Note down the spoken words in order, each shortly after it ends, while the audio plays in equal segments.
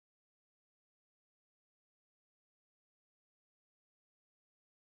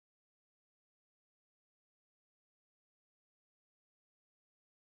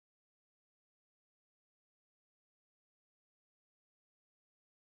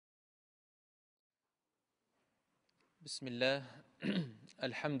بسم الله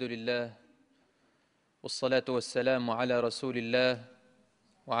الحمد لله والصلاة والسلام على رسول الله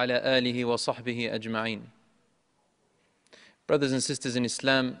وعلى آله وصحبه أجمعين. Brothers and sisters in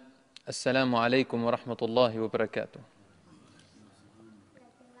Islam, Assalamu alaikum wa rahmatullahi wa barakatuh.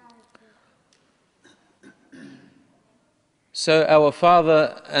 So our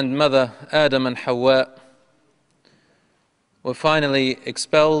father and mother, Adam and Hawa, were finally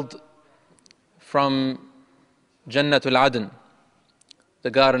expelled from Jannatul Adn, the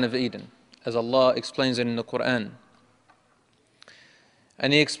Garden of Eden, as Allah explains it in the Quran.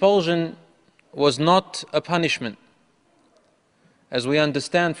 And the expulsion was not a punishment. As we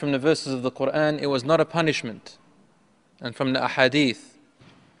understand from the verses of the Quran, it was not a punishment. And from the ahadith,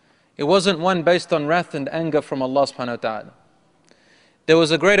 it wasn't one based on wrath and anger from Allah subhanahu wa ta'ala. There was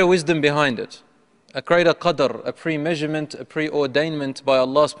a greater wisdom behind it, a greater qadr, a pre-measurement, a preordainment by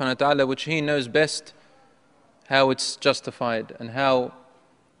Allah subhanahu wa ta'ala, which He knows best how it's justified and how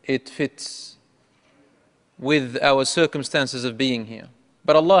it fits with our circumstances of being here.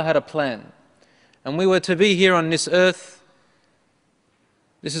 But Allah had a plan, and we were to be here on this earth.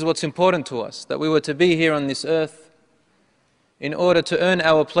 This is what's important to us, that we were to be here on this earth in order to earn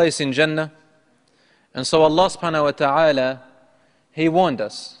our place in Jannah. And so Allah subhanahu wa ta'ala, He warned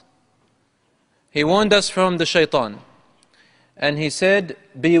us. He warned us from the shaitan. And He said,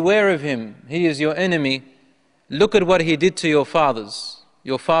 beware of him, he is your enemy. Look at what he did to your fathers,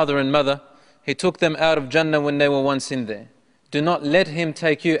 your father and mother. He took them out of Jannah when they were once in there. Do not let him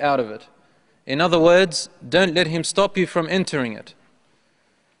take you out of it. In other words, don't let him stop you from entering it.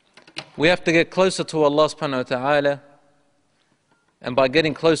 We have to get closer to Allah subhanahu wa ta'ala, and by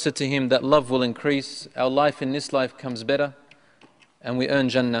getting closer to Him, that love will increase. Our life in this life comes better, and we earn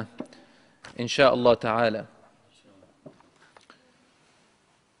Jannah, insha'Allah ta'ala.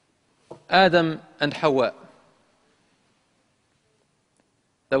 Adam and Hawa,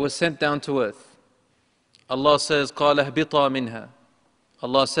 that was sent down to earth. Allah says, قَالَ اهْبِطَا مِنْهَا.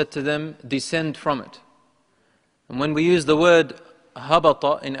 Allah said to them, descend from it. And when we use the word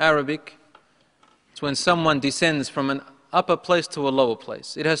habata in Arabic, it's when someone descends from an upper place to a lower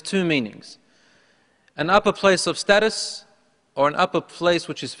place. It has two meanings. An upper place of status, or an upper place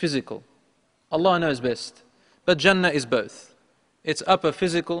which is physical. Allah knows best. But Jannah is both. It's upper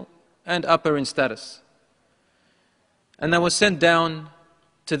physical and upper in status. And they were sent down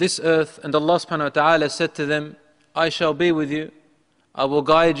to this earth, and Allah subhanahu wa ta'ala said to them, I shall be with you, I will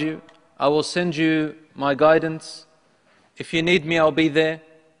guide you, I will send you my guidance. If you need me, I'll be there.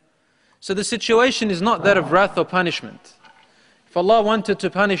 So the situation is not that of wrath or punishment. If Allah wanted to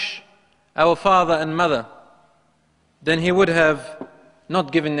punish our father and mother, then He would have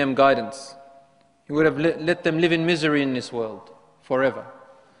not given them guidance. He would have let them live in misery in this world forever.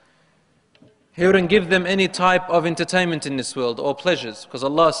 He wouldn't give them any type of entertainment in this world or pleasures, because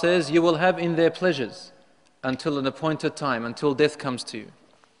Allah says, you will have in their pleasures until an appointed time, until death comes to you.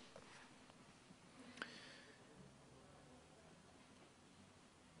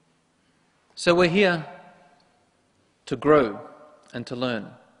 So we're here to grow and to learn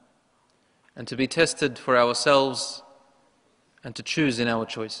and to be tested for ourselves and to choose in our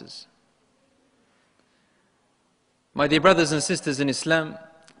choices. My dear brothers and sisters in Islam,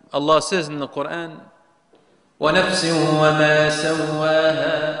 Allah says in the Quran, وَنَفْسٍ وَمَا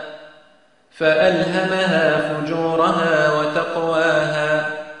سَوَّاهَا فَأَلْهَمَهَا فُجُورَهَا وَتَقْوَاهَا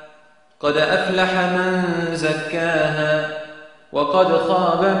قَدْ أَفْلَحَ مَنْ زَكَّاهَا وَقَدْ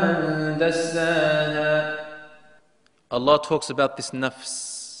خَابَ مَنْ دَسَّاهَا. Allah talks about this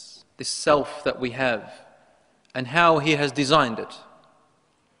nafs, this self that we have, and how He has designed it.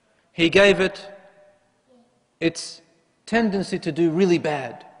 He gave it its tendency to do really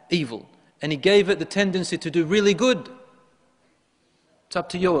bad, evil, and He gave it the tendency to do really good. It's up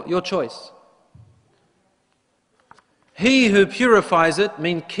to your choice. He who purifies it,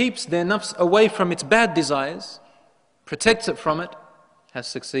 keeps their nafs away from its bad desires, protects it from it, has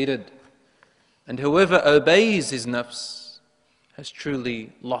succeeded. And whoever obeys his nafs has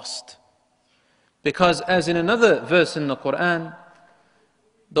truly lost. Because as in another verse in the Quran,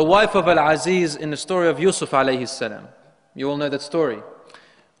 the wife of Al-Aziz in the story of Yusuf alayhi salam, you all know that story,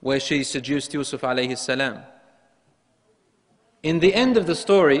 where she seduced Yusuf alayhi salam. In the end of the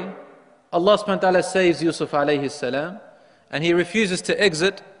story, Allah subhanahu wa ta'ala saves Yusuf alayhi salam, and he refuses to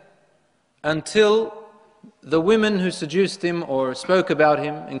exit until the women who seduced him or spoke about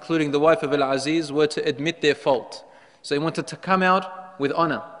him, including the wife of Al-Aziz, were to admit their fault. So he wanted to come out with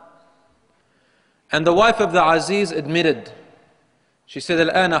honor. And the wife of the Aziz admitted. She said,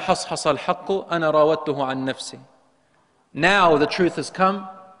 الآن حصحص الحق أنا راودته عن نفسي. Now the truth has come.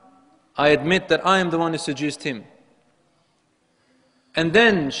 I admit that I am the one who seduced him. And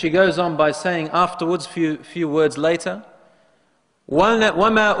then she goes on by saying afterwards, few words later,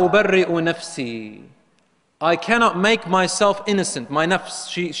 وَمَا أُبَرِّئُ نَفْسِي, I cannot make myself innocent, my nafs.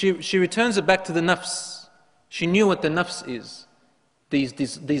 She returns it back to the nafs. She knew what the nafs is,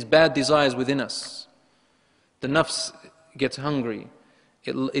 these bad desires within us. The nafs gets hungry,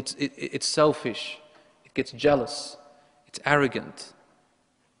 it's selfish, it gets jealous, it's arrogant,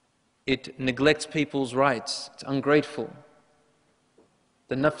 it neglects people's rights, it's ungrateful.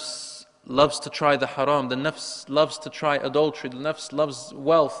 The nafs loves to try the haram, the nafs loves to try adultery, the nafs loves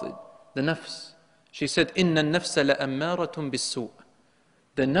wealth, the nafs. She said, إِنَّ النَّفْسَ لَأَمَّارَةٌ بِالسُّوءِ.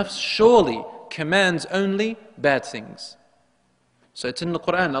 The nafs surely commands only bad things. So it's in the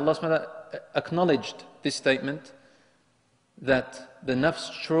Quran, Allah subhanahu wa ta'ala acknowledged this statement, that the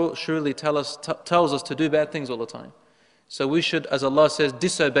nafs surely tells us to do bad things all the time. So we should, as Allah says,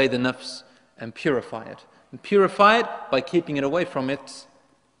 disobey the nafs and purify it. And purify it by keeping it away from its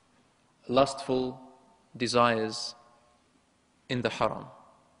lustful desires in the haram,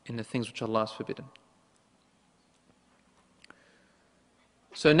 in the things which Allah has forbidden.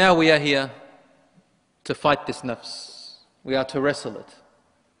 So now we are here to fight this nafs. We are to wrestle it.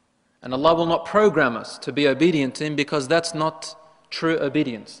 And Allah will not program us to be obedient to Him, because that's not true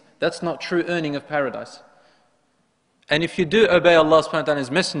obedience. That's not true earning of paradise. And if you do obey Allah subhanahu wa ta'ala and His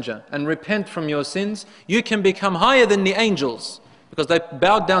Messenger and repent from your sins, you can become higher than the angels, because they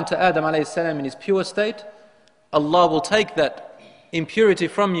bowed down to Adam alayhi salam in his pure state. Allah will take that impurity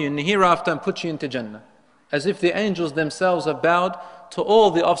from you in the hereafter and put you into Jannah, as if the angels themselves have bowed to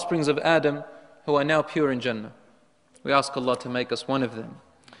all the offsprings of Adam who are now pure in Jannah. We ask Allah to make us one of them.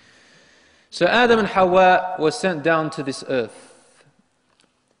 So Adam and Hawa were sent down to this earth.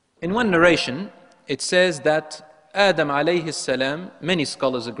 In one narration, it says that Adam alayhi salam, many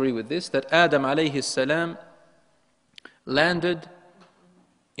scholars agree with this, that Adam alayhi salam landed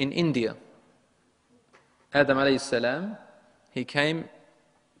in India. Adam alayhi salam, he came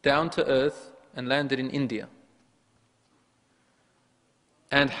down to earth and landed in India.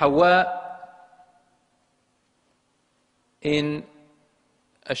 And Hawa in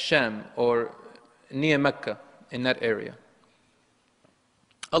Asham, or near Mecca, in that area.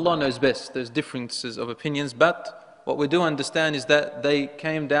 Allah knows best. There's differences of opinions, but what we do understand is that they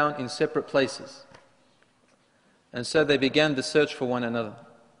came down in separate places. And so they began the search for one another.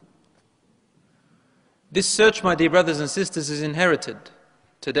 This search, my dear brothers and sisters, is inherited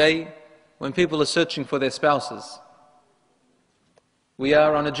today when people are searching for their spouses. We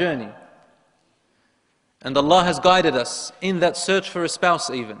are on a journey. And Allah has guided us in that search for a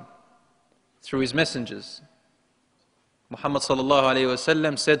spouse, even through His messengers. Muhammad sallallahu alayhi wa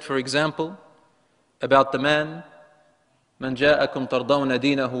sallam said, for example, about the man, "Man ja'akum tardawna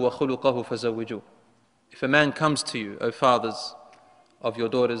dinahu wa khuluqahu fazawwijuh." If a man comes to you, O fathers of your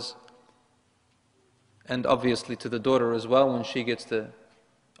daughters, and obviously to the daughter as well when she gets the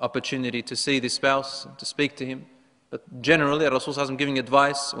opportunity to see the spouse, to speak to him, but generally Rasul sallallahu giving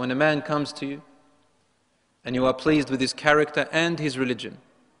advice, when a man comes to you and you are pleased with his character and his religion,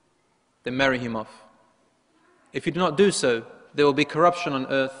 then marry him off. If you do not do so, there will be corruption on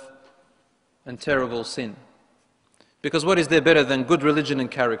earth and terrible sin. Because what is there better than good religion and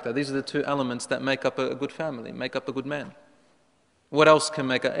character? These are the two elements that make up a good family, make up a good man. What else can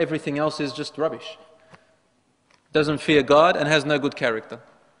make up? Everything else is just rubbish. Doesn't fear God and has no good character.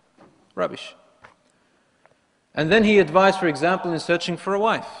 Rubbish. And then he advised, for example, in searching for a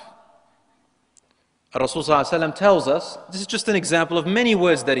wife. Rasul ﷺ tells us, this is just an example of many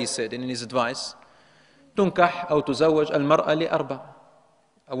words that he said in his advice. تُنْكَحْ أَوْ تُزَوَّجْ الْمَرْأَ لِأَرْبَعٍ.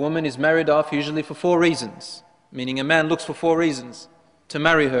 A woman is married off usually for 4 reasons. Meaning a man looks for 4 reasons to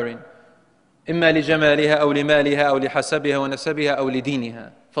marry her in. إِمَّا لِجَمَالِهَا أَوْ لِمَالِهَا أَوْ لِحَسَبِهَا وَنَسَبِهَا أَوْ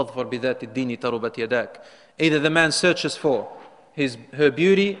لِدِينِهَا فَاظْفَرْ بِذَاتِ الدِّينِ تَرُبَتْ يَدَاكَ. Either the man searches for her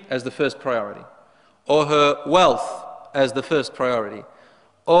beauty as the first priority, or her wealth as the first priority,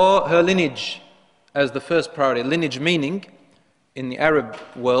 or her lineage as the first priority. Lineage meaning, in the Arab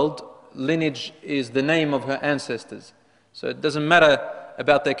world, lineage is the name of her ancestors. So it doesn't matter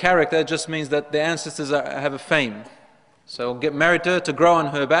about their character, it just means that their ancestors have a fame. So get married to her to grow on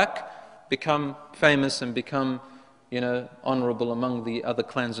her back, become famous and become, honorable among the other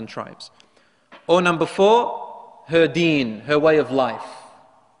clans and tribes. Or number 4, her deen, her way of life.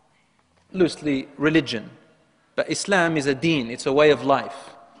 Loosely, religion. But Islam is a deen, it's a way of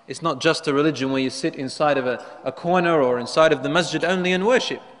life. It's not just a religion where you sit inside of a corner or inside of the masjid only and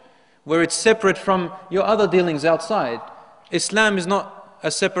worship, where it's separate from your other dealings outside. Islam is not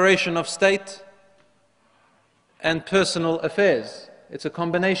a separation of state and personal affairs. It's a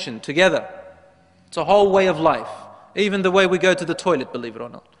combination together. It's a whole way of life. Even the way we go to the toilet, believe it or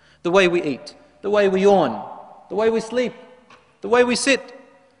not. The way we eat, the way we yawn, the way we sleep, the way we sit,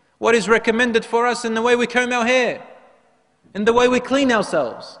 what is recommended for us in the way we comb our hair, in the way we clean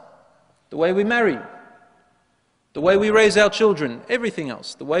ourselves, the way we marry, the way we raise our children, everything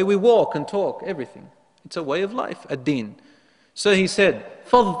else, the way we walk and talk, everything. It's a way of life, ad-deen. So he said,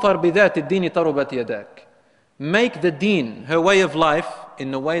 فَاظْفَرْ بِذَاتِ الدِّينِ طَرُبَتْ يَدَاكَ. Make the deen, her way of life,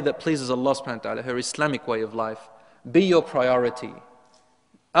 in the way that pleases Allah subhanahu wa ta'ala, her Islamic way of life, be your priority.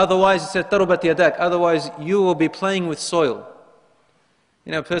 Otherwise, he said, طَرُبَتْ يَدَاكَ. Otherwise, you will be playing with soil.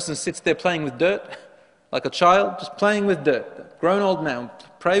 You know, a person sits there playing with dirt, like a child, just playing with dirt. Grown old man,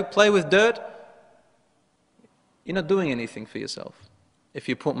 play with dirt. You're not doing anything for yourself. If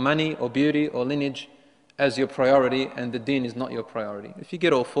you put money or beauty or lineage as your priority and the deen is not your priority. If you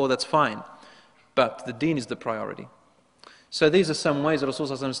get all four, that's fine. But the deen is the priority. So these are some ways that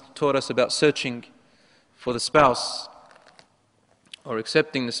Rasulullah taught us about searching for the spouse, or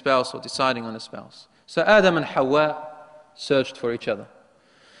accepting the spouse, or deciding on a spouse. So Adam and Hawa searched for each other.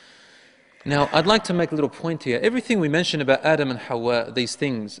 Now, I'd like to make a little point here. Everything we mention about Adam and Hawa, these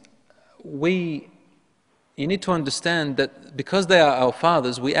things, you need to understand that because they are our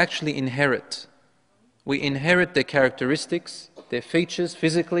fathers, we actually inherit. We inherit their characteristics, their features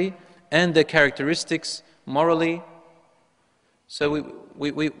physically, and their characteristics morally. So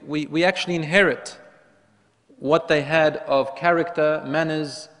we actually inherit what they had of character,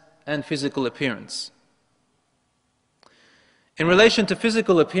 manners, and physical appearance. In relation to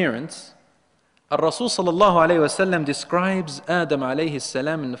physical appearance, Al-Rasul sallallahu alayhi wa sallam describes Adam alayhi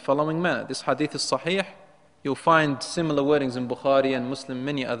salam in the following manner. This hadith is sahih. You'll find similar wordings in Bukhari and Muslim,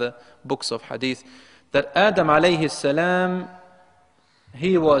 many other books of hadith, that Adam alayhi salam,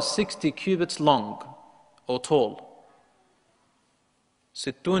 he was 60 cubits long or tall.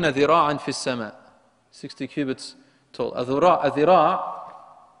 60 ذراعا في السماء. 60 cubits tall. A dhira'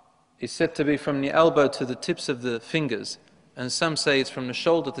 is said to be from the elbow to the tips of the fingers, and some say it's from the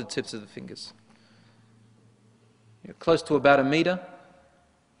shoulder to the tips of the fingers. You're close to about a meter,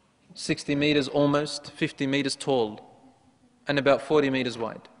 60 meters almost, 50 meters tall, and about 40 meters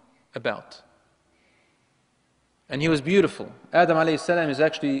wide, about. And he was beautiful. Adam alayhi salam is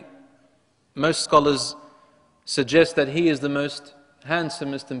actually, most scholars suggest that he is the most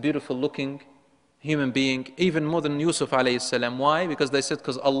handsomest and beautiful looking human being, even more than Yusuf alayhi salam. Why? Because they said,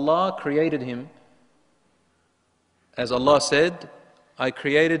 because Allah created him, as Allah said, I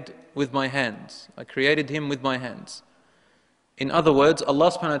created with my hands. I created him with my hands. In other words,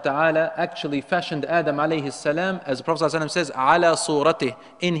 Allah subhanahu wa ta'ala actually fashioned Adam alayhi salam, as the Prophet says, ala suratih,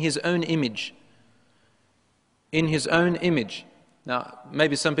 in his own image. In his own image. Now,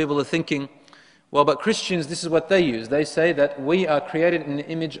 maybe some people are thinking, well, but Christians, this is what they use. They say that we are created in the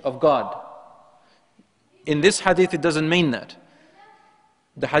image of God. In this hadith, it doesn't mean that.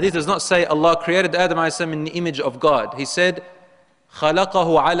 The hadith does not say Allah created Adam alayhi salam in the image of God. He said, خَلَقَهُ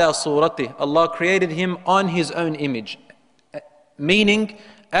عَلَى صُورَتِهِ. Allah created him on his own image. Meaning,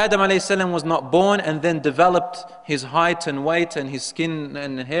 Adam alayhi salam was not born and then developed his height and weight and his skin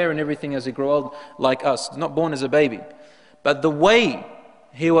and hair and everything as he grew old like us. He's not born as a baby. But the way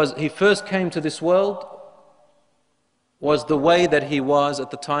he first came to this world was the way that he was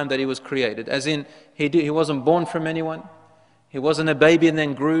at the time that he was created. As in, he wasn't born from anyone. He wasn't a baby and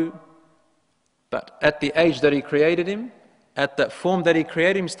then grew. But at the age that he created him, at that form that he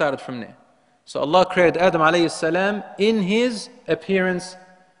created him, started from there. So Allah created Adam alayhi salam in his appearance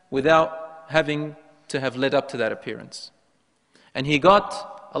without having to have led up to that appearance. And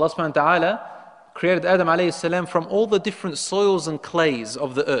Allah subhanahu wa ta'ala created Adam alayhi salam from all the different soils and clays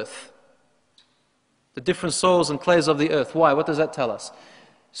of the earth. The different soils and clays of the earth. Why? What does that tell us?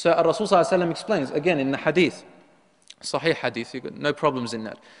 So Rasul sallallahu alayhi wa sallam explains, again in the hadith, Sahih hadith, you've got no problems in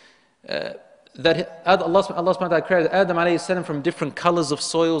that. That Allah subhanahu wa ta'ala created Adam alayhi salam from different colors of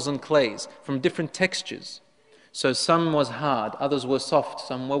soils and clays, from different textures. So some was hard, others were soft,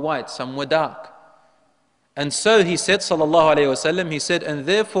 some were white, some were dark. And so he said, sallallahu alayhi wa sallam, he said, and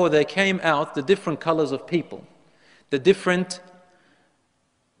therefore there came out the different colors of people, the different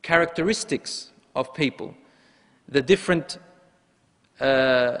characteristics of people, the different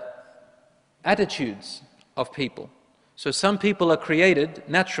attitudes of people. So some people are created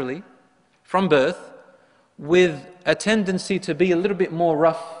naturally from birth with a tendency to be a little bit more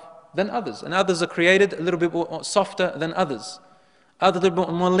rough than others. And others are created a little bit more softer than others. Others a little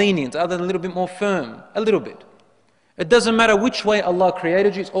bit more lenient, others a little bit more firm, a little bit. It doesn't matter which way Allah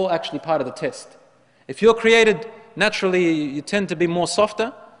created you, it's all actually part of the test. If you're created naturally, you tend to be more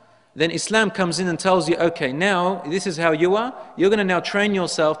softer, then Islam comes in and tells you, okay, now this is how you are, you're going to now train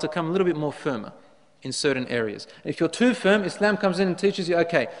yourself to come a little bit more firmer. in certain areas. If you're too firm, Islam comes in and teaches you,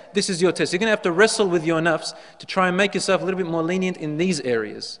 okay, this is your test. You're going to have to wrestle with your nafs to try and make yourself a little bit more lenient in these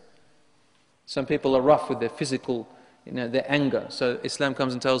areas. Some people are rough with their physical, their anger. So Islam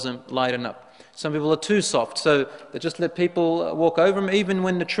comes and tells them, lighten up. Some people are too soft, so they just let people walk over them. Even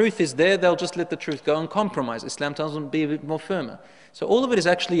when the truth is there, they'll just let the truth go and compromise. Islam tells them to be a bit more firmer. So all of it is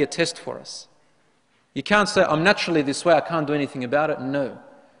actually a test for us. You can't say, I'm naturally this way, I can't do anything about it. No,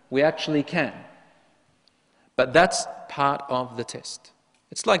 we actually can. But that's part of the test.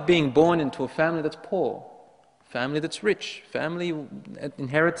 It's like being born into a family that's poor, family that's rich, family that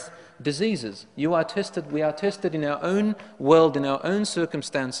inherits diseases. You are tested, we are tested in our own world, in our own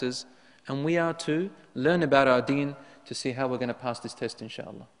circumstances, and we are to learn about our deen to see how we're going to pass this test,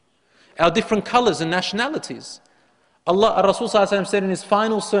 inshallah. Our different colors and nationalities. Rasul said in his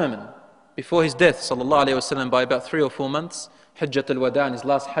final sermon before his death, sallallahu alayhi wasallam, by about 3 or 4 months, Hajjat al-Wada, in his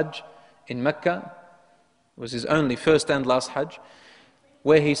last Hajj in Mecca, was his only first and last Hajj,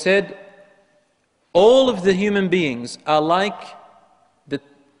 where he said, all of the human beings are like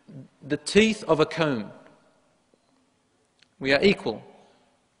the teeth of a comb. We are equal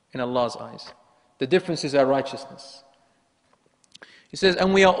in Allah's eyes. The difference is our righteousness. He says,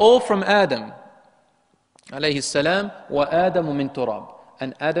 and we are all from Adam, alayhi salam, wa Adamu min turab.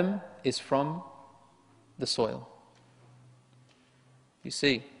 And Adam is from the soil. You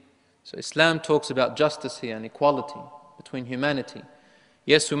see, so Islam talks about justice here and equality between humanity.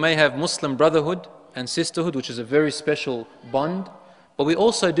 Yes, we may have Muslim brotherhood and sisterhood, which is a very special bond, but we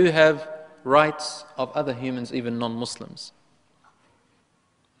also do have rights of other humans, even non-Muslims.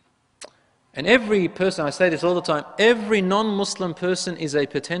 And every person, I say this all the time, every non-Muslim person is a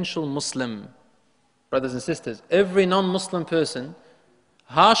potential Muslim. Brothers and sisters, every non-Muslim person,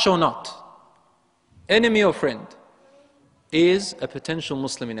 harsh or not, enemy or friend, is a potential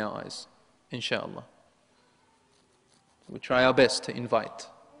Muslim in our eyes, inshallah. We try our best to invite,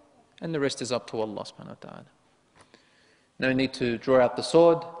 and the rest is up to Allah subhanahu wa ta'ala. No need to draw out the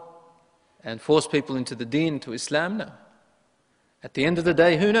sword and force people into the deen, to Islam, no. At the end of the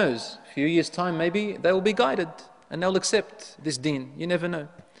day, who knows? A few years' time, maybe they will be guided and they'll accept this deen. You never know.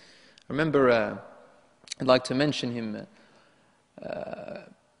 I remember, I'd like to mention him,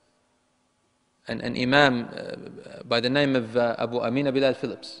 an imam by the name of Abu Amin Bilal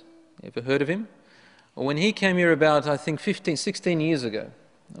Phillips. You ever heard of him? When he came here about, I think, 16 years ago,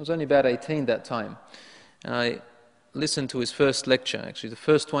 I was only about 18 that time, and I listened to his first lecture, actually the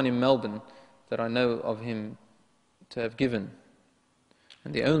first one in Melbourne that I know of him to have given,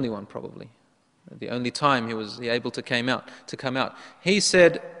 and the only one probably, the only time he was able to come out. He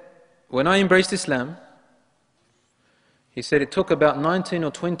said, when I embraced Islam, he said it took about 19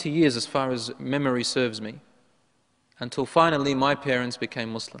 or 20 years, as far as memory serves me, until finally my parents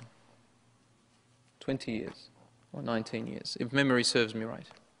became Muslim. 20 years or 19 years, if memory serves me right.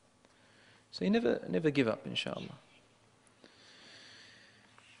 So you never give up, inshallah.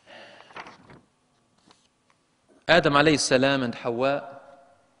 Adam alayhi salam and Hawa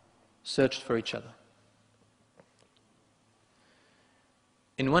searched for each other.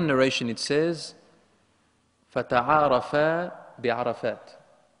 In one narration it says, فَتَعَارَفَا بِعَرَفَاتٍ.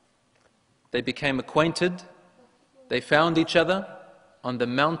 They became acquainted, they found each other on the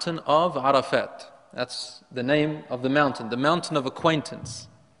mountain of Arafat. That's the name of the mountain of acquaintance.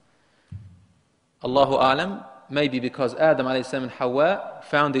 Allahu A'lam, maybe because Adam alayhi salam and Hawa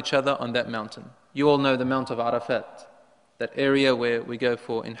found each other on that mountain. You all know the Mount of Arafat, that area where we go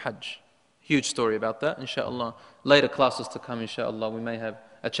for in Hajj. Huge story about that, inshallah. Later classes to come, inshallah, we may have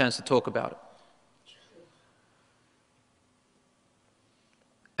a chance to talk about it.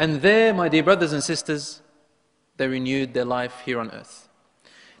 And there, my dear brothers and sisters, they renewed their life here on earth.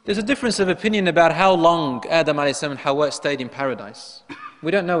 There's a difference of opinion about how long Adam a.s. and Hawa stayed in paradise.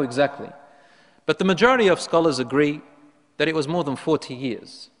 We don't know exactly. But the majority of scholars agree that it was more than 40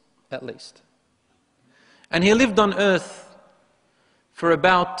 years, at least. And he lived on earth for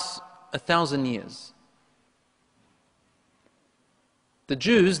about 1,000 years. The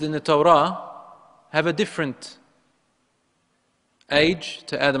Jews in the Torah have a different age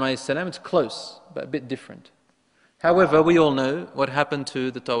to Adam a.s. It's close, but a bit different. However, we all know what happened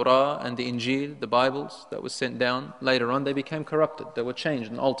to the Torah and the Injil, the Bibles that was sent down. Later on, they became corrupted. They were changed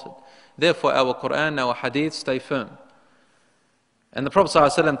and altered. Therefore, our Quran, our Hadith stay firm. And the Prophet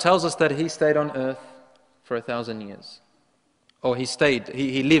ﷺ tells us that he stayed on earth for 1,000 years. Or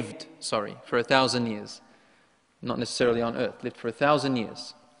he lived for 1,000 years. Not necessarily on earth, lived for 1,000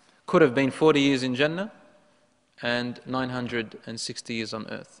 years. Could have been 40 years in Jannah and 960 years on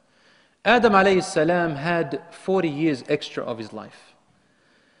earth. Adam alayhi salam had 40 years extra of his life.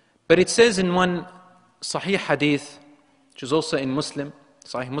 But it says in one Sahih Hadith, which is also in Muslim,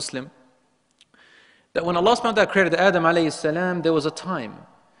 Sahih Muslim, that when Allah subhanahu wa ta'ala created Adam alayhi salam, there was a time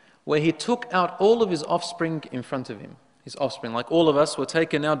where He took out all of His offspring in front of Him. His offspring, like all of us, were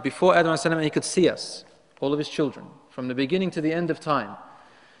taken out before Adam alayhi salam, and He could see us, all of His children, from the beginning to the end of time.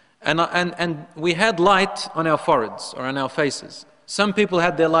 And we had light on our foreheads or on our faces. Some people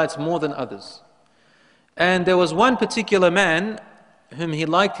had their lights more than others. And there was one particular man whom he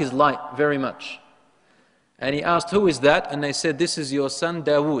liked his light very much. And he asked, who is that? And they said, this is your son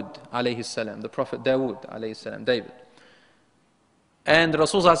Dawood alayhi salam, the Prophet Dawood alayhi salam, David. And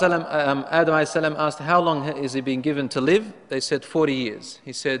Rasulullah Adam alayhi salam asked, how long is he being given to live? They said 40 years.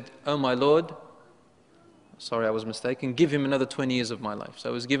 He said, oh my Lord, sorry, I was mistaken, give him another 20 years of my life. So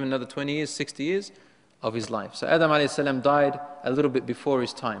I was given another 20 years, 60 years of his life. So Adam alayhi salam died a little bit before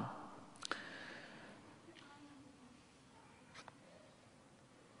his time.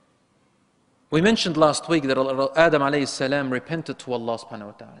 We mentioned last week that Adam alayhi salam repented to Allah subhanahu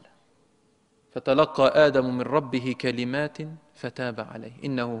wa ta'ala. فَتَلَقَّى آدَمُ مِنْ رَبِّهِ كَلِمَاتٍ فَتَابَ عَلَيْهِ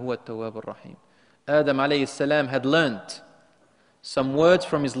إِنَّهُ هُوَ التَّوَّابُ الرَّحِيمُ. Adam alayhi salam had learnt some words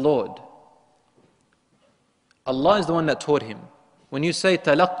from his Lord. Allah is the one that taught him. When you say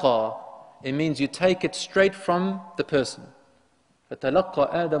talaqqa, it means you take it straight from the person.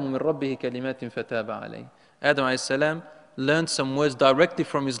 فَتَلَقَّى آدَمُ مِنْ رَبِّهِ كَلِمَاتٍ فَتَابَ عَلَيْهِ. Adam alayhi salam learned some words directly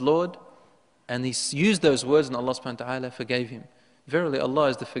from his Lord, and he used those words, and Allah subhanahu wa ta'ala forgave him. Verily, Allah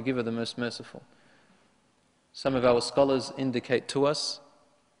is the forgiver, the most merciful. Some of our scholars indicate to us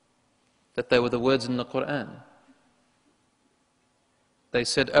that they were the words in the Quran. They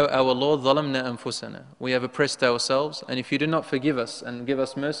said, "O our Lord, ظَلَمْنَا أَنفُسَنَا." We have oppressed ourselves, and if you do not forgive us and give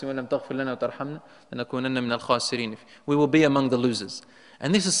us mercy, وَلَمْ تَغْفِرْ لَنَا وَتَرْحَمْنَا لَنَكُونَنَّ مِنَ الْخَاسِرِينَ. We will be among the losers.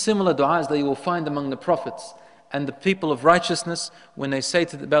 And this is similar du'as that you will find among the prophets and the people of righteousness when they say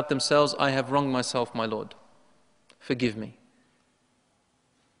about themselves, I have wronged myself, my Lord. Forgive me.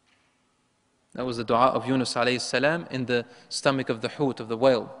 That was the dua of Yunus alayhi salam in the stomach of the hoot, of the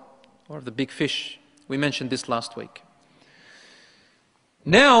whale, or of the big fish. We mentioned this last week.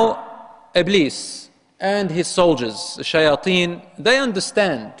 Now, Iblis and his soldiers, the shayateen, they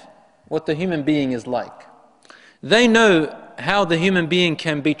understand what the human being is like. They know how the human being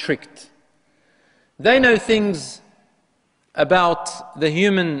can be tricked. They know things about the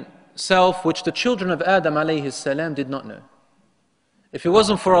human self which the children of Adam alayhi salam did not know. If it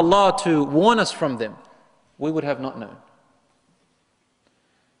wasn't for Allah to warn us from them, we would have not known.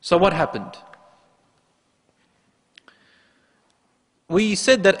 So what happened? We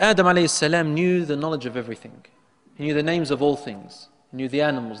said that Adam alayhi salam knew the knowledge of everything. He knew the names of all things. He knew the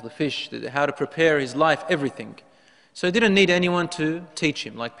animals, the fish, how to prepare his life, everything. So he didn't need anyone to teach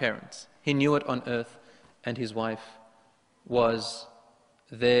him like parents. He knew it on earth, and his wife was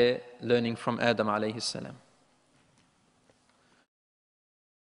there learning from Adam alayhi salam.